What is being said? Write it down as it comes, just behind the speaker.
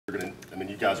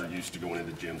guys are used to going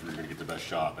into gyms where you're going to get the best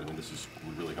shot. I mean, this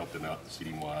would really help them out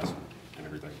seating-wise and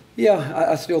everything. Yeah,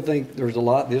 I still think there's a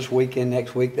lot this weekend,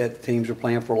 next week, that teams are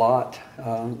playing for a lot.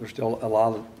 There's still a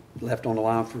lot left on the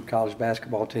line for college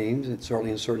basketball teams, and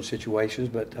certainly in certain situations.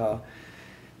 But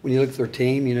when you look at their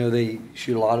team, you know, they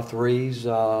shoot a lot of threes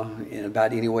in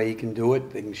about any way you can do it.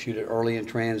 They can shoot it early in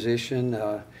transition,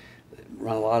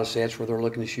 run a lot of sets where they're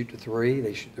looking to shoot the three.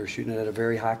 They're shooting it at a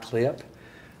very high clip.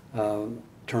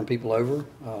 Turn people over,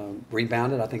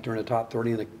 rebounded. I think they're in the top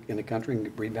 30 in the country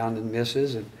in rebounding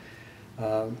misses, and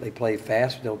they play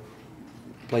fast. They'll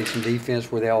play some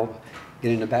defense where they'll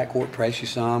get in the backcourt, press you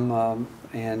some,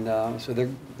 and so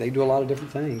they do a lot of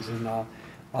different things. And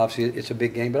obviously, it's a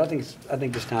big game. But I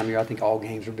think this time of year, I think all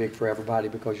games are big for everybody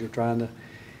because you're trying to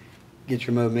get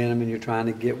your momentum and you're trying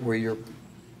to get where you're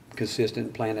consistent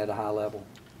and playing at a high level.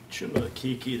 Chuma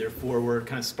Kiki, their forward,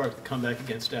 kind of sparked the comeback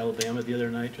against Alabama the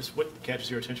other night. Just what catches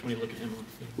your attention when you look at him on the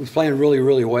field? He was playing really,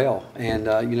 really well. And,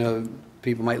 you know,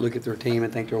 people might look at their team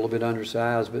and think they're a little bit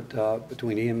undersized, but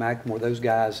between he and McLemore, those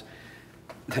guys,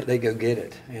 they go get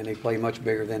it. And they play much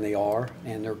bigger than they are.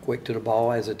 And they're quick to the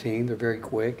ball as a team. They're very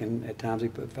quick. And at times they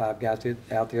put 5 guys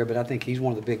out there. But I think he's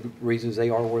one of the big reasons they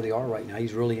are where they are right now.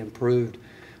 He's really improved.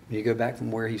 When you go back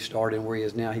from where he started and where he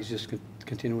is now, he's just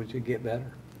continuing to get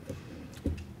better.